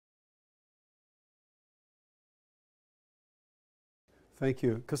Thank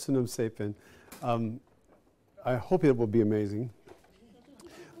you. Kusunam Sepin. I hope it will be amazing.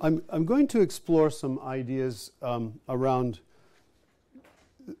 I'm going to explore some ideas around,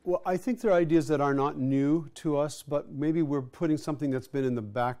 well, I think they're ideas that are not new to us, but maybe we're putting something that's been in the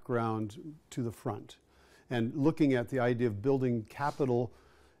background to the front and looking at the idea of building capital,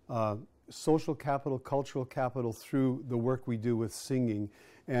 social capital, cultural capital through the work we do with singing.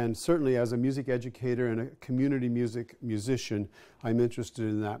 And certainly as a music educator and a community music musician, I'm interested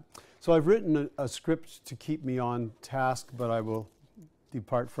in that. So I've written a script to keep me on task, but I will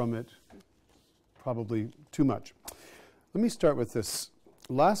depart from it probably too much. Let me start with this.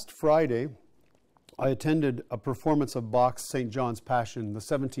 Last Friday, I attended a performance of Bach's St. John's Passion, the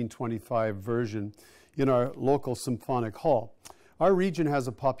 1725 version, in our local symphonic hall. Our region has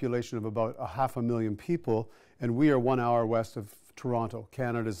a population of about 500,000 people, and we are 1 hour west of Toronto,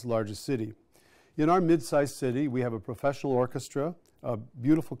 Canada's largest city. In our mid-sized city, we have a professional orchestra, a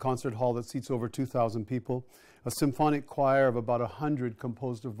beautiful concert hall that seats over 2,000 people, a symphonic choir of about 100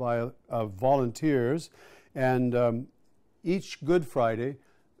 composed of volunteers, and each Good Friday,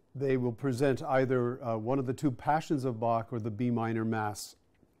 they will present either one of the two Passions of Bach or the B minor Mass.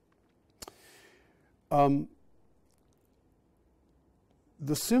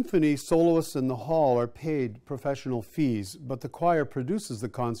 The symphony soloists in the hall are paid professional fees, but the choir produces the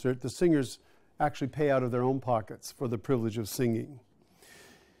concert. The singers actually pay out of their own pockets for the privilege of singing.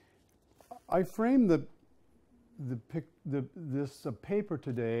 I framed this paper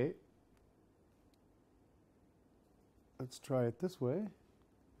today. Let's try it this way.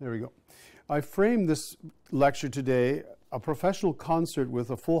 There we go. I framed this lecture today, a professional concert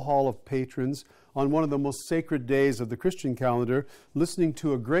with a full hall of patrons on one of the most sacred days of the Christian calendar, listening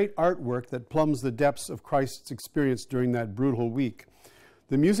to a great artwork that plumbs the depths of Christ's experience during that brutal week.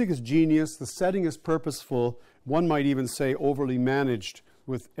 The music is genius, the setting is purposeful, one might even say overly managed,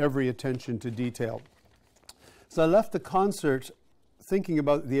 with every attention to detail. So I left the concert thinking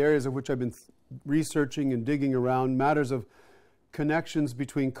about the areas of which I've been researching and digging around, matters of connections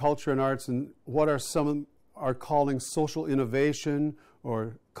between culture and arts, and what are some are calling social innovation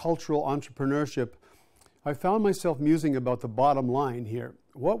or cultural entrepreneurship. I found myself musing about the bottom line here.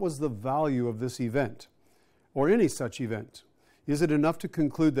 What was the value of this event, or any such event? Is it enough to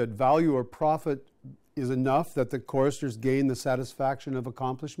conclude that value or profit is enough, that the choristers gain the satisfaction of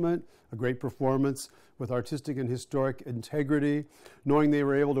accomplishment, a great performance with artistic and historic integrity, knowing they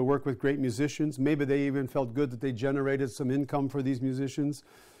were able to work with great musicians? Maybe they even felt good that they generated some income for these musicians.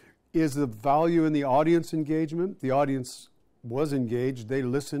 Is the value in the audience engagement? The audience was engaged. They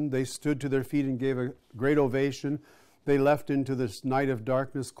listened. They stood to their feet and gave a great ovation. They left into this night of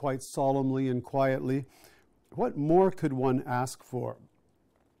darkness quite solemnly and quietly. What more could one ask for?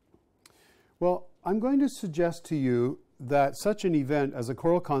 Well, I'm going to suggest to you that such an event as a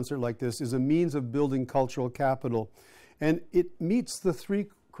choral concert like this is a means of building cultural capital. And it meets the three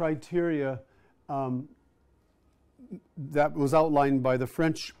criteria that was outlined by the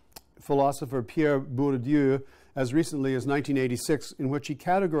French philosopher Pierre Bourdieu as recently as 1986, in which he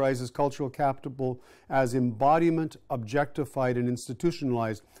categorizes cultural capital as embodiment, objectified, and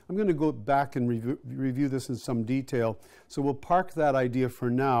institutionalized. I'm going to go back and review this in some detail. So we'll park that idea for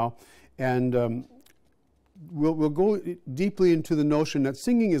now, and we'll go deeply into the notion that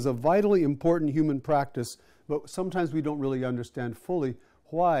singing is a vitally important human practice, but sometimes we don't really understand fully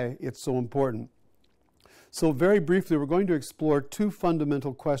why it's so important. So very briefly, we're going to explore two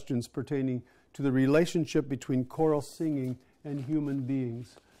fundamental questions pertaining to the relationship between choral singing and human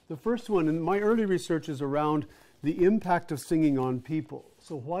beings. The first one, and my early research, is around the impact of singing on people.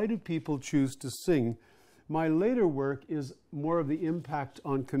 So why do people choose to sing? My later work is more of the impact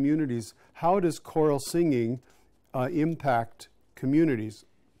on communities. How does choral singing impact communities?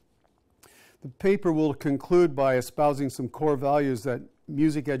 The paper will conclude by espousing some core values that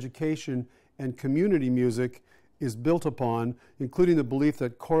music education and community music is built upon, including the belief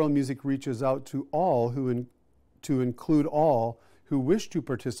that choral music reaches out to all, to include all who wish to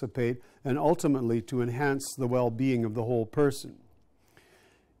participate, and ultimately to enhance the well-being of the whole person.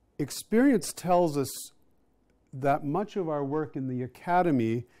 Experience tells us that much of our work in the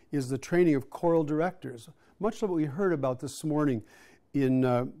academy is the training of choral directors. Much of what we heard about this morning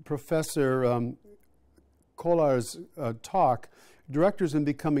in Professor Kollar's talk, directors in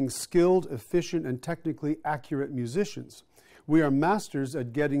becoming skilled, efficient, and technically accurate musicians. We are masters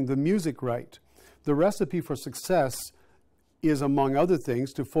at getting the music right. The recipe for success is, among other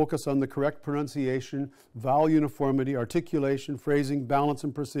things, to focus on the correct pronunciation, vowel uniformity, articulation, phrasing, balance,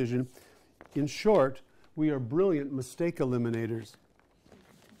 and precision. In short, we are brilliant mistake eliminators.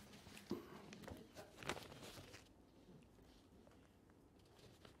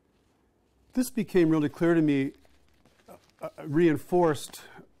 This became really clear to me, reinforced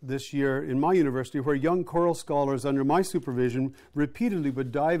this year in my university, where young choral scholars under my supervision repeatedly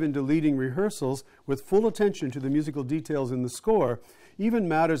would dive into leading rehearsals with full attention to the musical details in the score. Even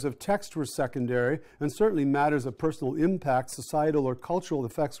matters of text were secondary, and certainly matters of personal impact, societal or cultural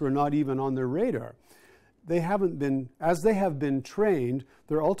effects were not even on their radar. As they have been trained,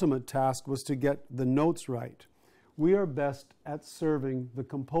 their ultimate task was to get the notes right. We are best at serving the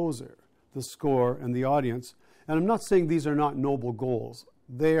composer, the score, and the audience. And I'm not saying these are not noble goals.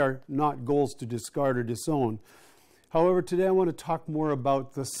 They are not goals to discard or disown. However, today I want to talk more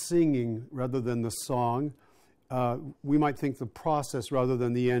about the singing rather than the song. We might think the process rather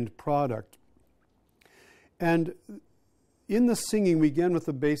than the end product. And in the singing, we begin with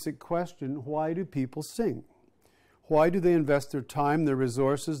the basic question, why do people sing? Why do they invest their time, their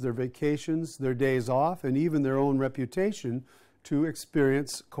resources, their vacations, their days off, and even their own reputation to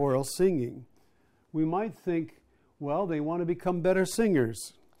experience choral singing? We might think, well, they want to become better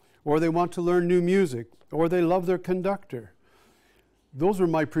singers, or they want to learn new music, or they love their conductor. Those were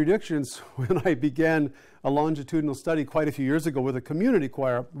my predictions when I began a longitudinal study quite a few years ago with a community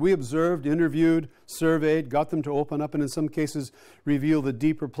choir. We observed, interviewed, surveyed, got them to open up, and in some cases reveal the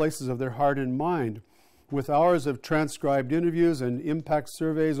deeper places of their heart and mind. With hours of transcribed interviews and impact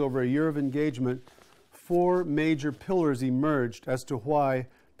surveys over a year of engagement, 4 major pillars emerged as to why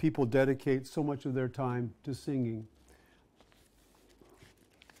people dedicate so much of their time to singing.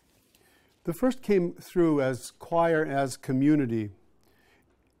 The first came through as choir as community.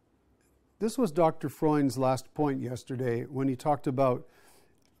 This was Dr. Freund's last point yesterday when he talked about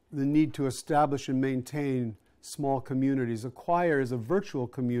the need to establish and maintain small communities. A choir is a virtual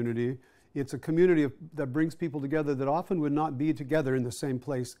community. It's a community that brings people together that often would not be together in the same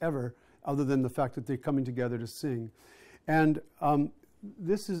place ever, other than the fact that they're coming together to sing. And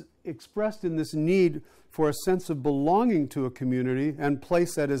this is expressed in this need for a sense of belonging to a community and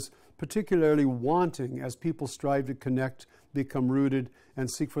place that is particularly wanting as people strive to connect, become rooted, and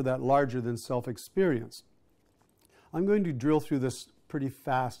seek for that larger than self experience. I'm going to drill through this pretty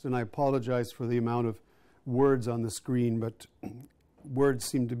fast, and I apologize for the amount of words on the screen, but words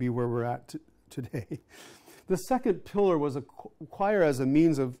seem to be where we're at today. The second pillar was a choir as a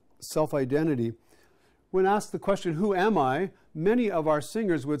means of self-identity. When asked the question, who am I? Many of our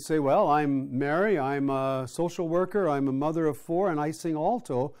singers would say, well, I'm Mary, I'm a social worker, I'm a mother of 4, and I sing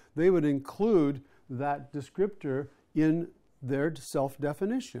alto. They would include that descriptor in their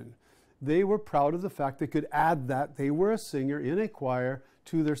self-definition. They were proud of the fact they could add that they were a singer in a choir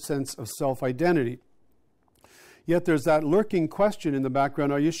to their sense of self-identity. Yet there's that lurking question in the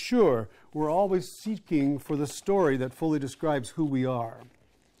background, are you sure? We're always seeking for the story that fully describes who we are.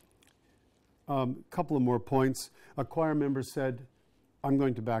 A couple of more points. A choir member said, I'm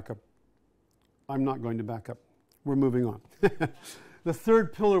going to back up. I'm not going to back up. We're moving on. The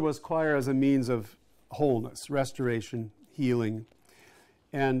third pillar was choir as a means of wholeness, restoration, healing.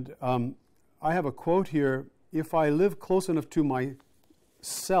 And I have a quote here, if I live close enough to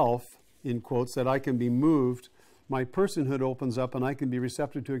myself, in quotes, that I can be moved, my personhood opens up and I can be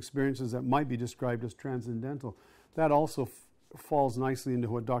receptive to experiences that might be described as transcendental. That also falls nicely into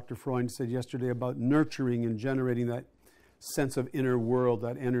what Dr. Freund said yesterday about nurturing and generating that sense of inner world,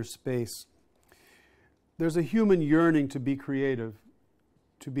 that inner space. There's a human yearning to be creative,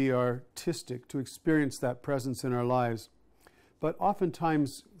 to be artistic, to experience that presence in our lives. But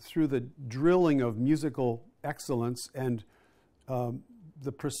oftentimes, through the drilling of musical excellence and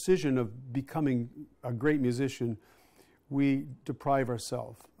the precision of becoming a great musician, we deprive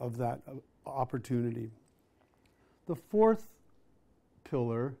ourselves of that opportunity. The fourth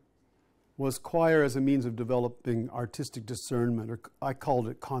pillar was choir as a means of developing artistic discernment, or I called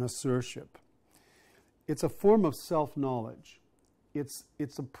it connoisseurship. It's a form of self-knowledge. It's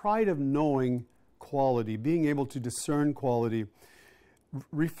a pride of knowing quality, being able to discern quality,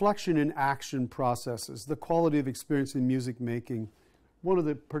 reflection in action processes, the quality of experience in music making. One of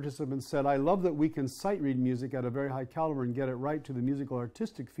the participants said, I love that we can sight read music at a very high caliber and get it right to the musical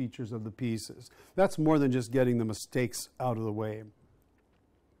artistic features of the pieces. That's more than just getting the mistakes out of the way.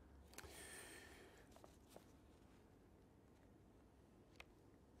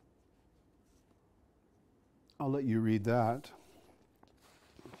 I'll let you read that.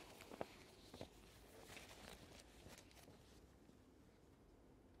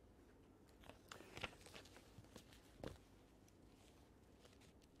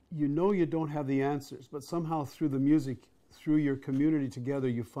 You know you don't have the answers, but somehow through the music, through your community together,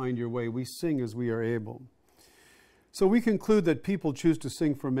 you find your way. We sing as we are able. So we conclude that people choose to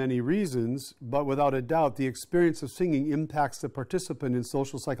sing for many reasons, but without a doubt, the experience of singing impacts the participant in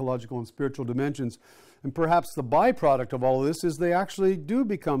social, psychological, and spiritual dimensions. And perhaps the byproduct of all of this is they actually do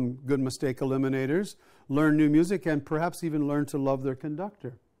become good mistake eliminators, learn new music, and perhaps even learn to love their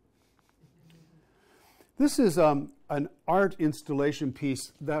conductor. This is an art installation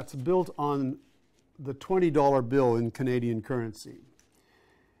piece that's built on the $20 bill in Canadian currency.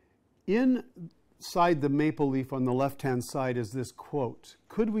 Inside the maple leaf on the left-hand side is this quote: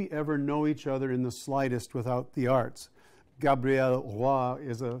 "Could we ever know each other in the slightest without the arts?" Gabriel Roy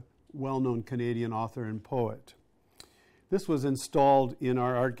is a well-known Canadian author and poet. This was installed in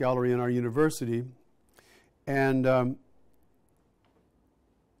our art gallery in our university, and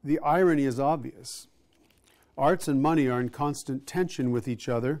the irony is obvious. Arts and money are in constant tension with each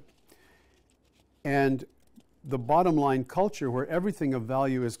other, and the bottom line culture where everything of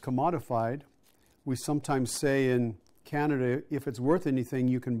value is commodified. We sometimes say in Canada, if it's worth anything,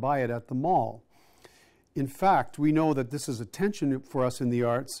 you can buy it at the mall. In fact, we know that this is a tension for us in the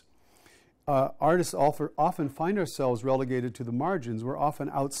arts. Artists often find ourselves relegated to the margins. We're often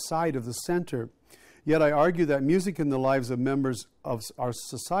outside of the center. Yet I argue that music in the lives of members of our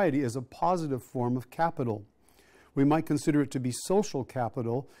society is a positive form of capital. We might consider it to be social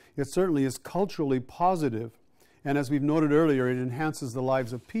capital. It certainly is culturally positive. And as we've noted earlier, it enhances the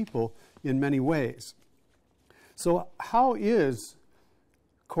lives of people in many ways. So how is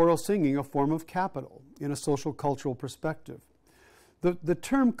choral singing a form of capital in a social cultural perspective? The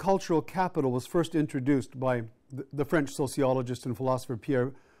term cultural capital was first introduced by the French sociologist and philosopher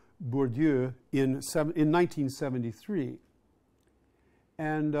Pierre Bourdieu in 1973.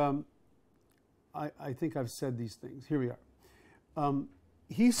 And I think I've said these things. Here we are.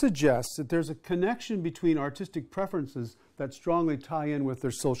 He suggests that there's a connection between artistic preferences that strongly tie in with their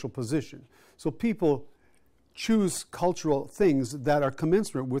social position. So people choose cultural things that are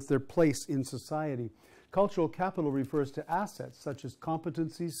commensurate with their place in society. Cultural capital refers to assets such as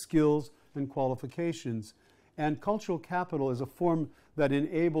competencies, skills, and qualifications. And cultural capital is a form that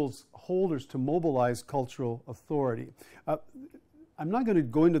enables holders to mobilize cultural authority. I'm not going to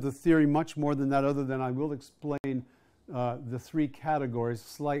go into the theory much more than that, other than I will explain the three categories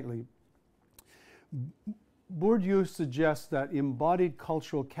slightly. Bourdieu suggests that embodied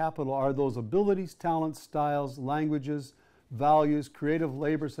cultural capital are those abilities, talents, styles, languages, values, creative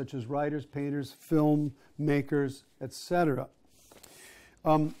labor such as writers, painters, film makers, etc.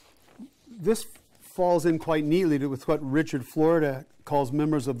 This falls in quite neatly with what Richard Florida calls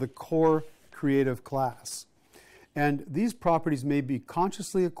members of the core creative class. And these properties may be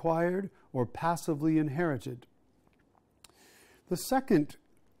consciously acquired or passively inherited. The second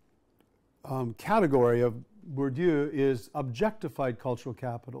category of Bourdieu is objectified cultural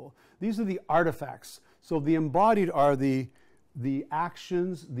capital. These are the artifacts. So the embodied are the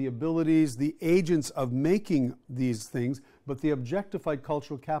actions, the abilities, the agents of making these things, but the objectified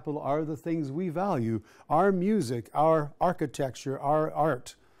cultural capital are the things we value: our music, our architecture, our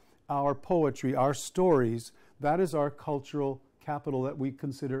art, our poetry, our stories. That is our cultural capital that we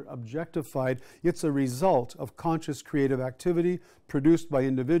consider objectified. It's a result of conscious creative activity produced by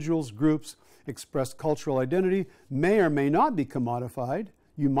individuals, groups, express cultural identity, may or may not be commodified.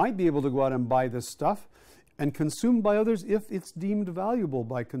 You might be able to go out and buy this stuff and consumed by others if it's deemed valuable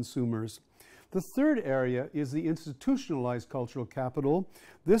by consumers. The third area is the institutionalized cultural capital.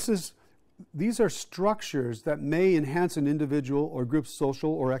 These are structures that may enhance an individual or group's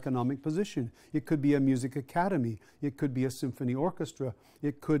social or economic position. It could be a music academy. It could be a symphony orchestra.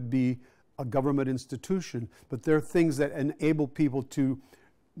 It could be a government institution. But they're things that enable people to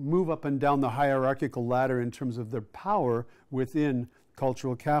move up and down the hierarchical ladder in terms of their power within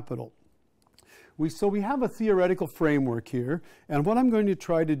cultural capital. So we have a theoretical framework here, and what I'm going to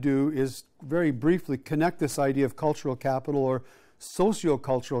try to do is very briefly connect this idea of cultural capital or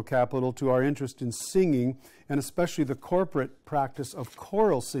sociocultural capital to our interest in singing, and especially the corporate practice of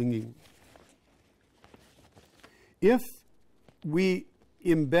choral singing. If we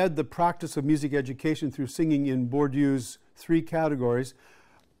embed the practice of music education through singing in Bourdieu's three categories,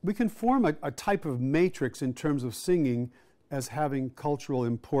 we can form a type of matrix in terms of singing as having cultural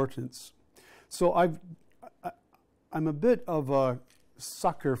importance. So I'm a bit of a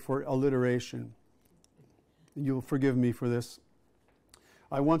sucker for alliteration. You'll forgive me for this.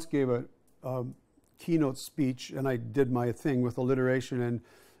 I once gave a keynote speech, and I did my thing with alliteration, and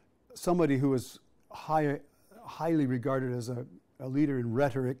somebody who was highly regarded as a leader in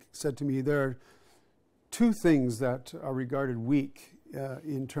rhetoric said to me, there are two things that are regarded weak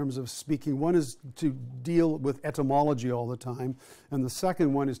in terms of speaking. One is to deal with etymology all the time, and the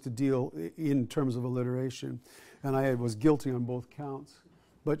second one is to deal in terms of alliteration. and I was guilty on both counts.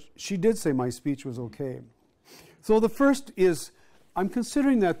 But she did say my speech was okay. So the first is, I'm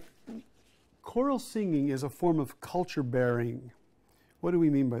considering that choral singing is a form of culture bearing. What do we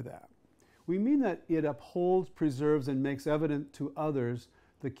mean by that? We mean that it upholds, preserves, and makes evident to others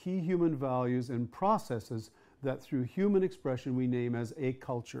the key human values and processes that through human expression we name as a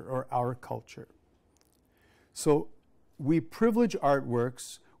culture or our culture. So we privilege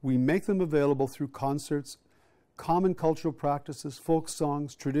artworks, we make them available through concerts, common cultural practices, folk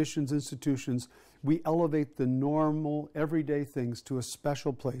songs, traditions, institutions. We elevate the normal, everyday things to a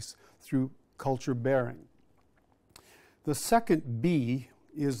special place through culture bearing. The second B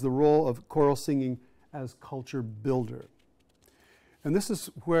is the role of choral singing as culture builder. And this is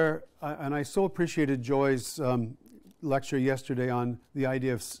where, and I so appreciated Joy's lecture yesterday on the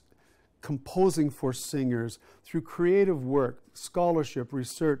idea of composing for singers. Through creative work, scholarship,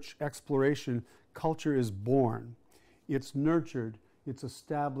 research, exploration, culture is born. It's nurtured, it's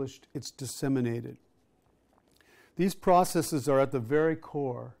established, it's disseminated. These processes are at the very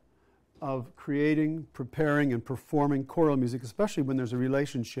core of creating, preparing, and performing choral music, especially when there's a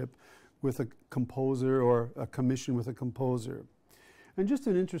relationship with a composer or a commission with a composer. And just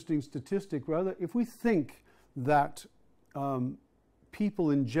an interesting statistic, rather, if we think that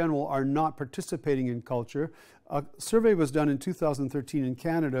people in general are not participating in culture, a survey was done in 2013 in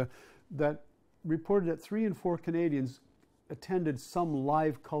Canada that reported that 3 in 4 Canadians attended some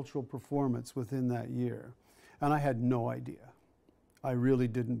live cultural performance within that year. And I had no idea. I really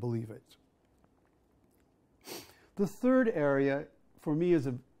didn't believe it. The third area for me is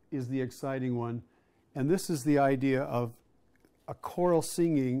the exciting one, and this is the idea of a choral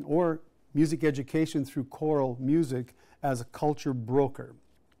singing or music education through choral music as a culture broker.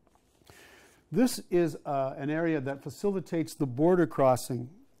 This is an area that facilitates the border crossing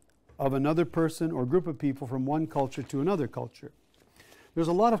of another person or group of people from one culture to another culture. There's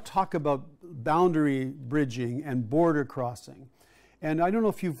a lot of talk about boundary bridging and border crossing. And I don't know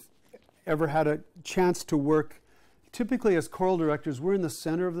if you've ever had a chance to work. Typically as choral directors, we're in the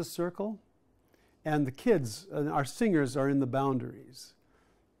center of the circle, and the kids, our singers, are in the boundaries.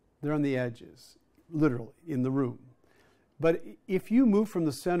 They're on the edges, literally, in the room. But if you move from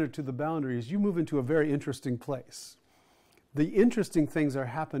the center to the boundaries, you move into a very interesting place. The interesting things are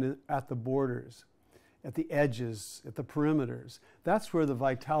happening at the borders, at the edges, at the perimeters. That's where the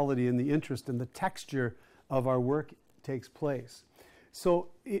vitality and the interest and the texture of our work takes place. So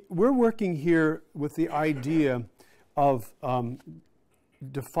we're working here with the idea of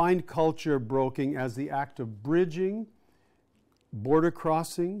defined culture broking as the act of bridging, border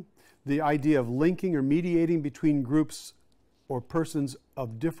crossing, the idea of linking or mediating between groups or persons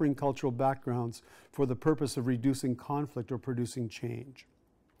of differing cultural backgrounds for the purpose of reducing conflict or producing change.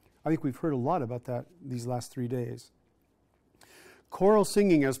 I think we've heard a lot about that these last 3 days. Choral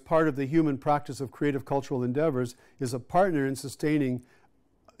singing as part of the human practice of creative cultural endeavors is a partner in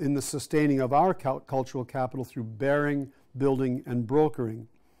the sustaining of our cultural capital through bearing, building, and brokering.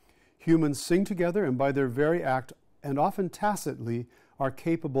 Humans sing together and by their very act, and often tacitly, are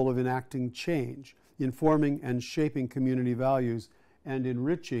capable of enacting change, informing and shaping community values, and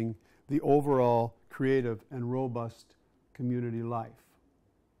enriching the overall creative and robust community life.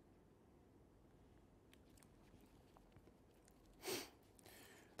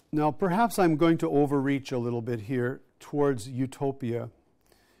 Now, perhaps I'm going to overreach a little bit here towards utopia,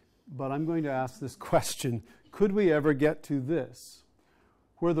 but I'm going to ask this question. Could we ever get to this,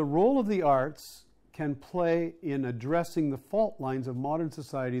 where the role of the arts can play in addressing the fault lines of modern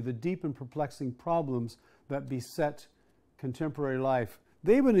society, the deep and perplexing problems that beset contemporary life?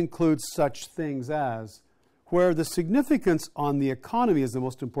 They would include such things as where the significance on the economy is the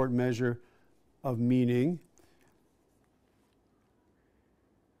most important measure of meaning,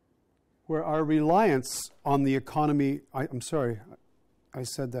 where our reliance on the economy, I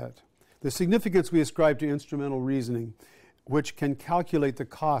said that. The significance we ascribe to instrumental reasoning, which can calculate the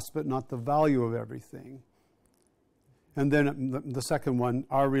cost but not the value of everything. And then the second one,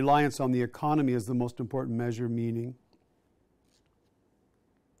 our reliance on the economy is the most important measure of meaning.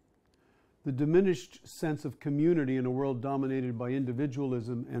 The diminished sense of community in a world dominated by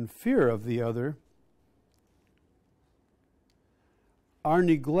individualism and fear of the other. Our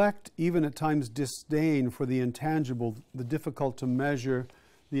neglect, even at times disdain for the intangible, the difficult to measure,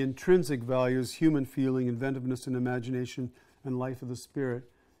 the intrinsic values, human feeling, inventiveness and imagination, and life of the spirit.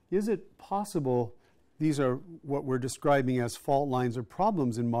 Is it possible, these are what we're describing as fault lines or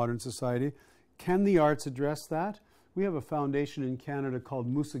problems in modern society, can the arts address that? We have a foundation in Canada called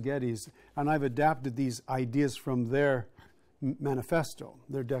Musagetes, and I've adapted these ideas from their manifesto,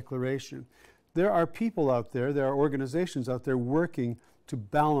 their declaration. there are people out there, there are organizations out there working to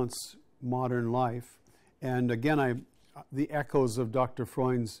balance modern life. And again, the echoes of Dr.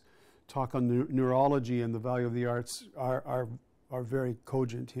 Freund's talk on neurology and the value of the arts are very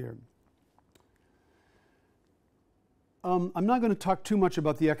cogent here. I'm not going to talk too much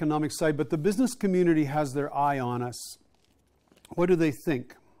about the economic side, but the business community has their eye on us. What do they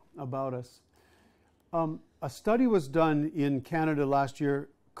think about us? A study was done in Canada last year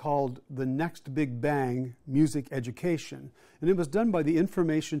called The Next Big Bang Music Education. And it was done by the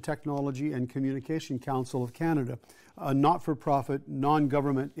Information Technology and Communication Council of Canada, a not-for-profit,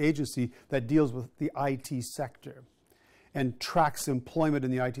 non-government agency that deals with the IT sector and tracks employment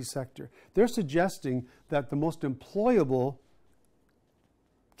in the IT sector. They're suggesting that the most employable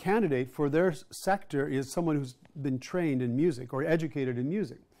candidate for their sector is someone who's been trained in music or educated in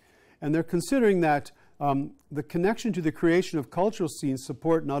music. And they're considering that the connection to the creation of cultural scenes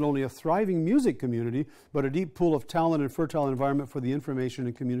support not only a thriving music community, but a deep pool of talent and fertile environment for the information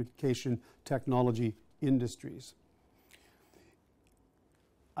and communication technology industries.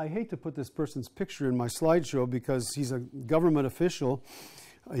 I hate to put this person's picture in my slideshow because he's a government official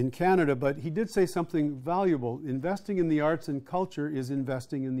in Canada, but he did say something valuable. Investing in the arts and culture is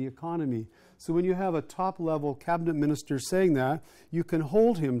investing in the economy. So when you have a top-level cabinet minister saying that, you can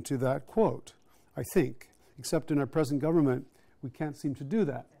hold him to that quote, I think. Except in our present government, we can't seem to do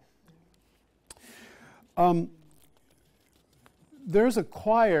that. There's a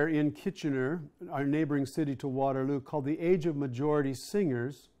choir in Kitchener, our neighboring city to Waterloo, called the Age of Majority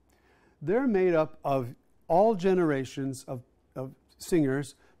Singers. They're made up of all generations of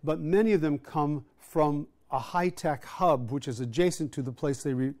singers, but many of them come from a high-tech hub, which is adjacent to the place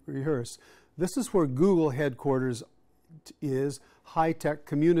they rehearse. This is where Google headquarters is, high-tech,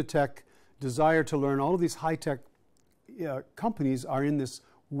 Communitech, Desire to Learn. All of these high-tech companies are in this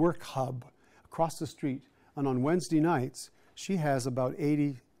work hub across the street. And on Wednesday nights, she has about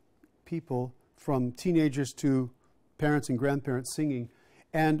 80 people, from teenagers to parents and grandparents, singing.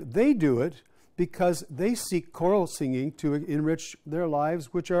 And they do it because they seek choral singing to enrich their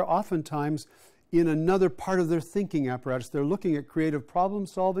lives, which are oftentimes in another part of their thinking apparatus. They're looking at creative problem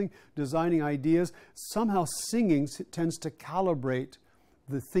solving, designing ideas. Somehow singing tends to calibrate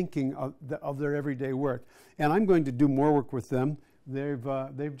the thinking of their everyday work. And I'm going to do more work with them.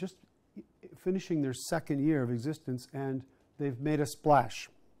 They've just finishing their second year of existence, and they've made a splash.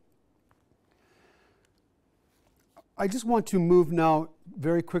 I just want to move now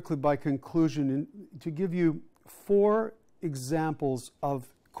very quickly by conclusion to give you 4 examples of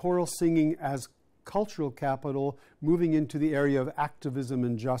choral singing as cultural capital moving into the area of activism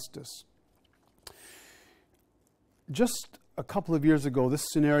and justice. Just a couple of years ago, this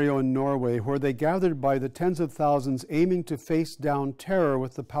scenario in Norway, where they gathered by the tens of thousands aiming to face down terror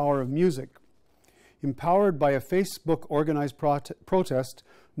with the power of music. Empowered by a Facebook-organized protest,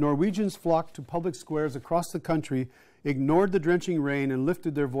 Norwegians flocked to public squares across the country, ignored the drenching rain, and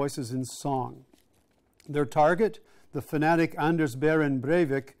lifted their voices in song. Their target, the fanatic Anders Behring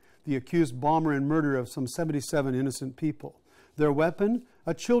Breivik, the accused bomber and murderer of some 77 innocent people. Their weapon,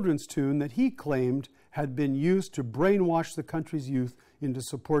 a children's tune that he claimed had been used to brainwash the country's youth into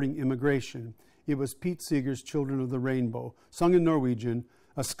supporting immigration. It was Pete Seeger's Children of the Rainbow, sung in Norwegian,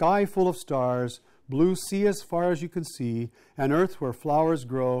 a sky full of stars, blue sea as far as you can see, an earth where flowers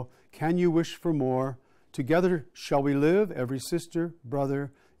grow, can you wish for more? Together shall we live, every sister,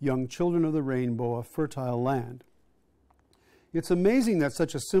 brother, young children of the rainbow, a fertile land. It's amazing that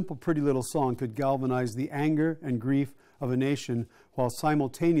such a simple, pretty little song could galvanize the anger and grief of a nation while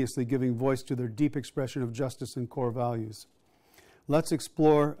simultaneously giving voice to their deep expression of justice and core values. Let's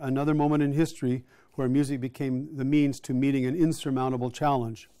explore another moment in history where music became the means to meeting an insurmountable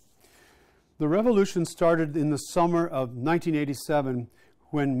challenge. The revolution started in the summer of 1987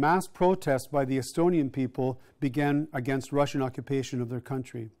 when mass protests by the Estonian people began against Russian occupation of their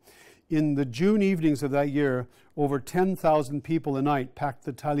country. In the June evenings of that year, over 10,000 people a night packed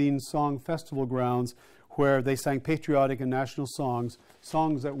the Tallinn Song Festival grounds, where they sang patriotic and national songs,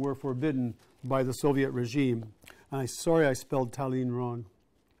 songs that were forbidden by the Soviet regime. And sorry I spelled Tallinn wrong.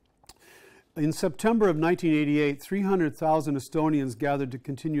 In September of 1988, 300,000 Estonians gathered to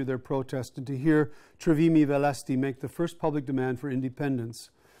continue their protest and to hear Trivimi Velesti make the first public demand for independence.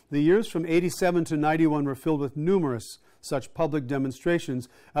 The years from 87 to 91 were filled with numerous such public demonstrations,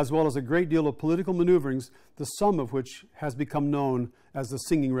 as well as a great deal of political maneuverings, the sum of which has become known as the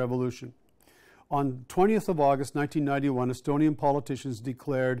Singing Revolution. On 20th of August 1991, Estonian politicians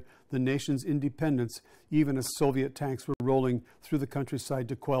declared the nation's independence, even as Soviet tanks were rolling through the countryside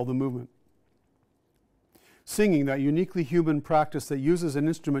to quell the movement. Singing, that uniquely human practice that uses an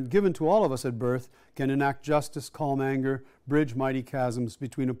instrument given to all of us at birth, can enact justice, calm anger, bridge mighty chasms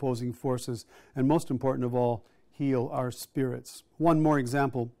between opposing forces, and most important of all, heal our spirits. One more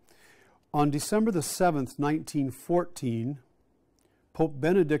example. On December the 7th, 1914, Pope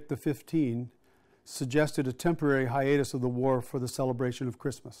Benedict XV suggested a temporary hiatus of the war for the celebration of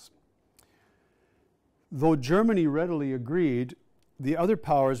Christmas. Though Germany readily agreed, the other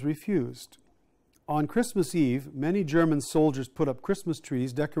powers refused. On Christmas Eve, many German soldiers put up Christmas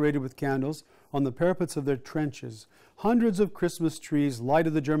trees decorated with candles on the parapets of their trenches. Hundreds of Christmas trees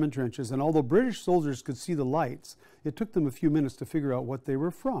lighted the German trenches, and although British soldiers could see the lights, it took them a few minutes to figure out what they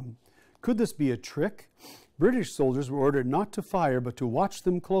were from. Could this be a trick? British soldiers were ordered not to fire, but to watch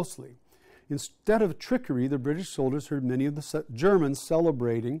them closely. Instead of trickery, the British soldiers heard many of the Germans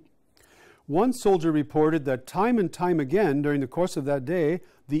celebrating. One soldier reported that time and time again during the course of that day,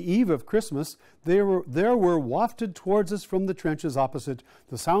 the eve of Christmas, there were wafted towards us from the trenches opposite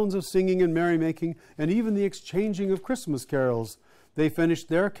the sounds of singing and merrymaking, and even the exchanging of Christmas carols. They finished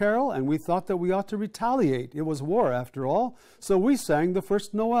their carol, and we thought that we ought to retaliate. It was war, after all, so we sang the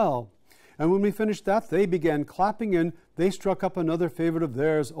first Noel. And when we finished that, they began clapping, and they struck up another favorite of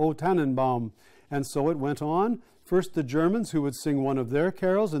theirs, O Tannenbaum. And so it went on. First the Germans, who would sing one of their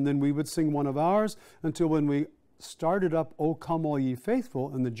carols, and then we would sing one of ours, until when we started up O Come All Ye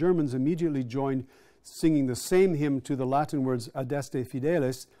Faithful, and the Germans immediately joined singing the same hymn to the Latin words Adeste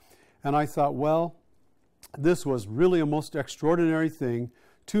Fideles. And I thought, well, this was really a most extraordinary thing.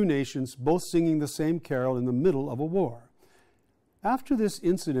 Two nations both singing the same carol in the middle of a war. After this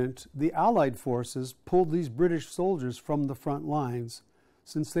incident, the Allied forces pulled these British soldiers from the front lines,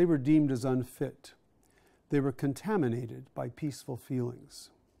 since they were deemed as unfit. They were contaminated by peaceful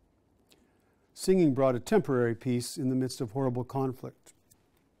feelings. Singing brought a temporary peace in the midst of horrible conflict.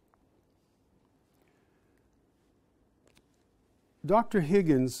 Dr. Lee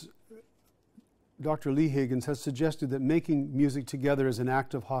Higgins has suggested that making music together is an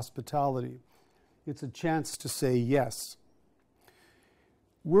act of hospitality. It's a chance to say yes.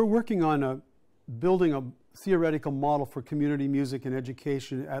 We're working on building a theoretical model for community music and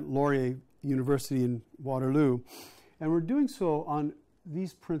education at Laurier University in Waterloo, and we're doing so on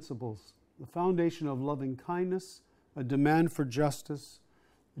these principles: the foundation of loving kindness, a demand for justice,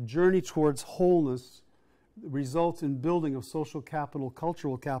 a journey towards wholeness results in building of social capital,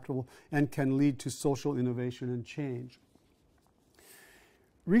 cultural capital, and can lead to social innovation and change.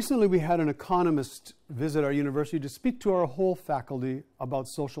 Recently, we had an economist visit our university to speak to our whole faculty about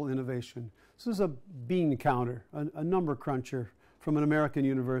social innovation. This is a bean counter, a number cruncher from an American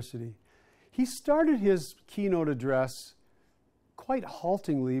university. He started his keynote address quite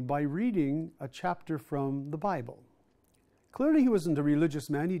haltingly by reading a chapter from the Bible. Clearly, he wasn't a religious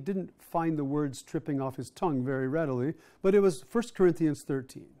man. He didn't find the words tripping off his tongue very readily, but it was 1 Corinthians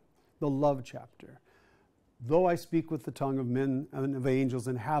 13, the love chapter. Though I speak with the tongue of men and of angels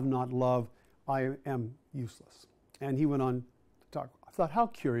and have not love, I am useless. And he went on to talk. I thought, how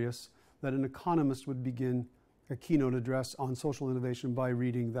curious that an economist would begin a keynote address on social innovation by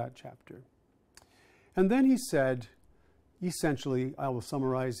reading that chapter. And then he said, essentially, I will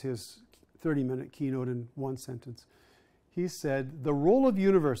summarize his 30-minute keynote in one sentence. He said, the role of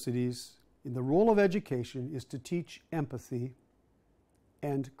universities, in the role of education, is to teach empathy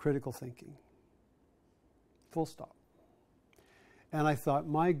and critical thinking. Full stop. And I thought,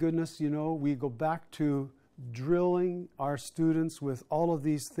 my goodness, we go back to drilling our students with all of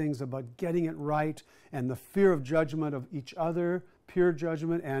these things about getting it right and the fear of judgment of each other, peer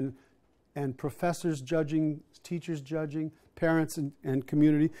judgment, and professors judging, teachers judging, parents and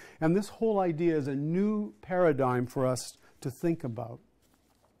community. And this whole idea is a new paradigm for us to think about.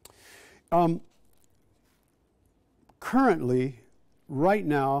 Currently, right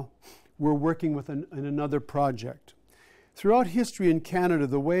now, we're working with another project. Throughout history in Canada,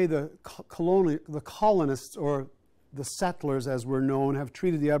 the way the colonists, or the settlers as we're known, have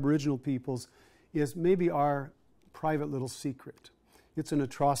treated the Aboriginal peoples is maybe our private little secret. It's an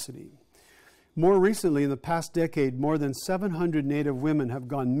atrocity. More recently, in the past decade, more than 700 Native women have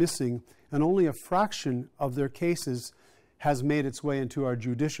gone missing, and only a fraction of their cases has made its way into our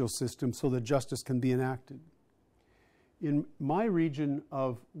judicial system so that justice can be enacted. In my region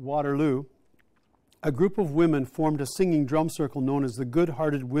of Waterloo, a group of women formed a singing drum circle known as the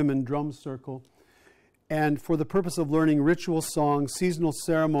Good-Hearted Women Drum Circle, and for the purpose of learning ritual songs, seasonal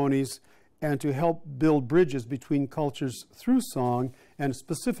ceremonies, and to help build bridges between cultures through song, and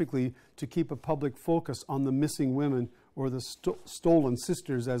specifically to keep a public focus on the missing women, or the stolen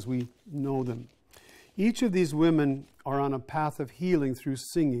sisters as we know them. Each of these women are on a path of healing through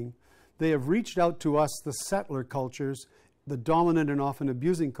singing. They have reached out to us, the settler cultures, the dominant and often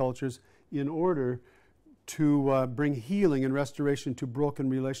abusing cultures, in order to bring healing and restoration to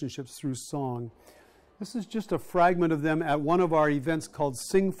broken relationships through song. This is just a fragment of them at one of our events called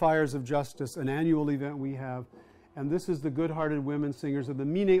Sing Fires of Justice, an annual event we have. And this is the good-hearted women singers of the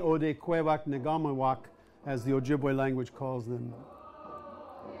Mine Ode Kwewak Negamawak, as the Ojibwe language calls them.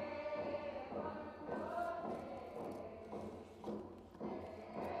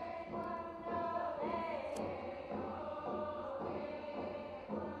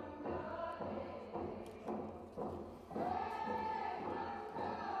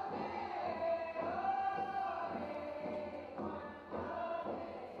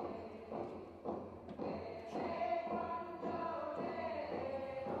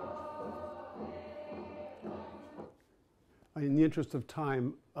 In the interest of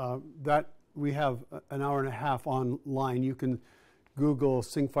time, that we have an hour and a half online. You can Google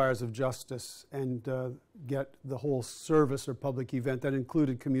Sing Fires of Justice and get the whole service or public event that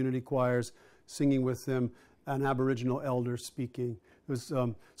included community choirs singing with them, an Aboriginal elder speaking. It was,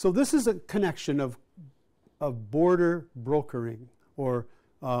 so this is a connection of border brokering or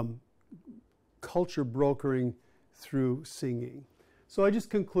culture brokering through singing. So I just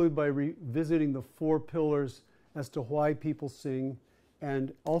conclude by revisiting the 4 pillars as to why people sing,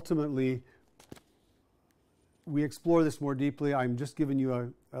 and ultimately we explore this more deeply. I'm just giving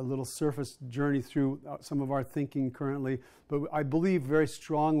you a little surface journey through some of our thinking currently, but I believe very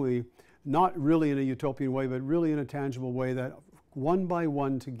strongly, not really in a utopian way, but really in a tangible way, that one by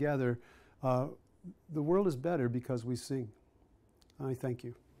one together, the world is better because we sing. I thank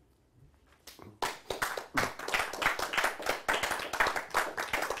you.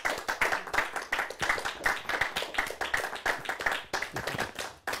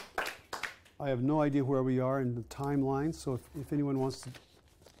 I have no idea where we are in the timeline, so if anyone wants to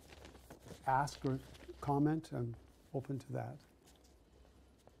ask or comment, I'm open to that. I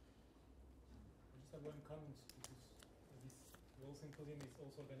just have one comment, because this Choral Symposium is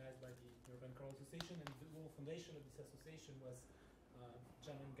also organized by the European Choral Association, and the whole foundation of this association was a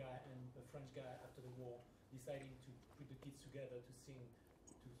German guy and a French guy after the war deciding to put the kids together to sing,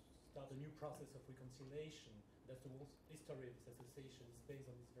 to start a new process of reconciliation. That's the whole history of this association. It's based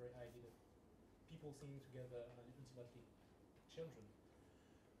on this very idea that people singing together, and ultimately children,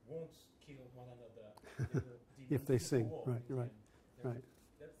 won't kill one another if they sing. Right, right, right.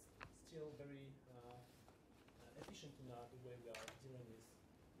 That's still very efficient now, the way we are dealing with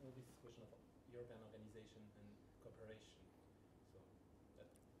all this question of European organization and cooperation. So that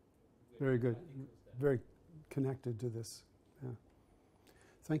very good. Very connected to this. Yeah.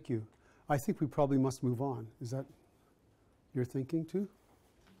 Thank you. I think we probably must move on. Is that your thinking too?